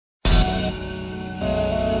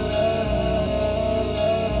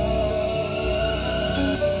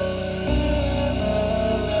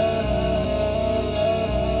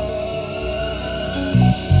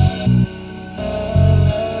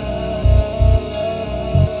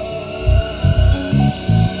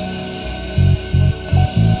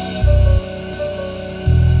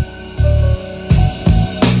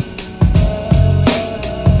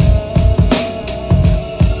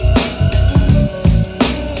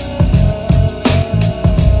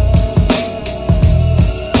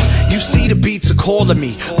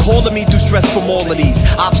calling me through stress from all of these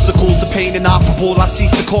obstacles to pain inoperable. I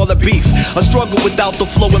cease to call it beef. A struggle without the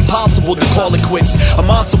flow, impossible to call it quits. A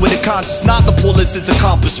monster with a conscience, not the pull is his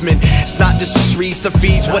accomplishment. It's not just the streets that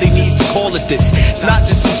feeds what he needs to call it this. It's not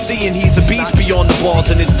just him seeing he's a beast beyond the bars,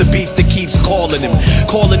 and it's the beast that keeps calling him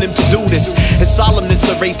to do this. His solemnness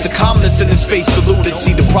erased, the calmness in his face diluted.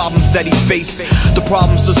 See the problems that he faced, the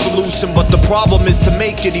problem's the solution, but the problem is to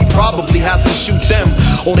make it. He probably has to shoot them,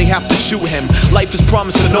 or they have to shoot him. Life is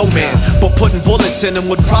promised to no man, but putting bullets in him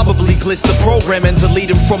would probably glitch the program and delete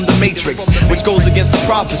him from the matrix, which goes against the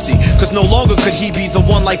prophecy, cause no longer could he be the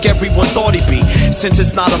one like everyone thought he'd be. Since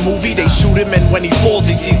it's not a movie, they shoot him, and when he falls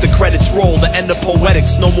he sees the credits roll. The end of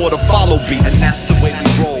poetics, no more to follow beats. And that's the way we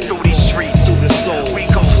roll, through these streets, through the soul. We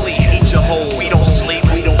complete, eat your whole. We don't sleep,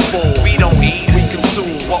 we don't fall, we don't eat, we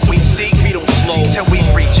consume what we seek, we don't slow till we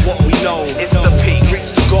reach what we know. It's the peak,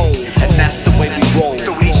 reach the goal, and that's the way we roll,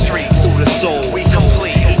 through these streets, through the soul. We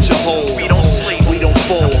complete, eat your whole. We don't sleep, we don't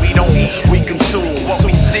fall, we don't eat, we consume what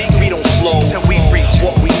we seek, we don't slow till we reach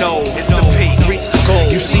what we know. It's the peak, reach the goal.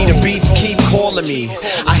 You see the beats keep calling me.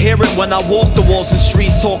 I hear it when I walk the walls and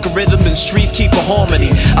streets, talk a rhythm and streets keep a harmony.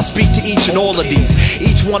 I speak to each and all of these.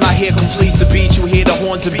 Each one I hear completes the beat. You hear the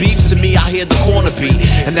horns and beeps, to me I hear the corner beat,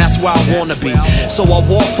 and that's where I wanna be. So I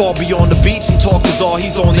walk far beyond the beats and talk to Czar.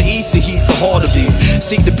 He's on the east and he's the heart of these.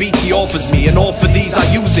 Seek the beats he offers me, and all for these I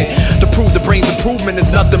use it to prove the brain's improvement is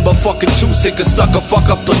nothing but fucking too sick to suck a fuck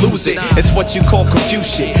up to lose it. It's what you call confuse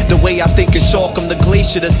shit. The way I think is shark, I'm the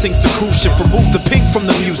glacier that sinks the cruise ship. Remove the pink from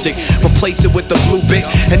the music, replace it with the blue bit,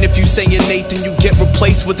 and if you say you're Nathan, you get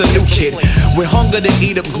replaced with a new kid with hunger to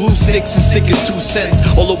eat up glue sticks and stick his 2 cents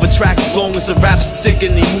all over tracks, as long as the rap's sick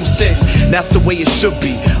and he moves sense. And that's the way it should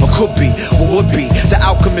be, or could be, or would be. The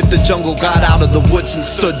outcome if the jungle got out of the woods and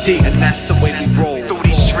stood deep, and that's the way we roll.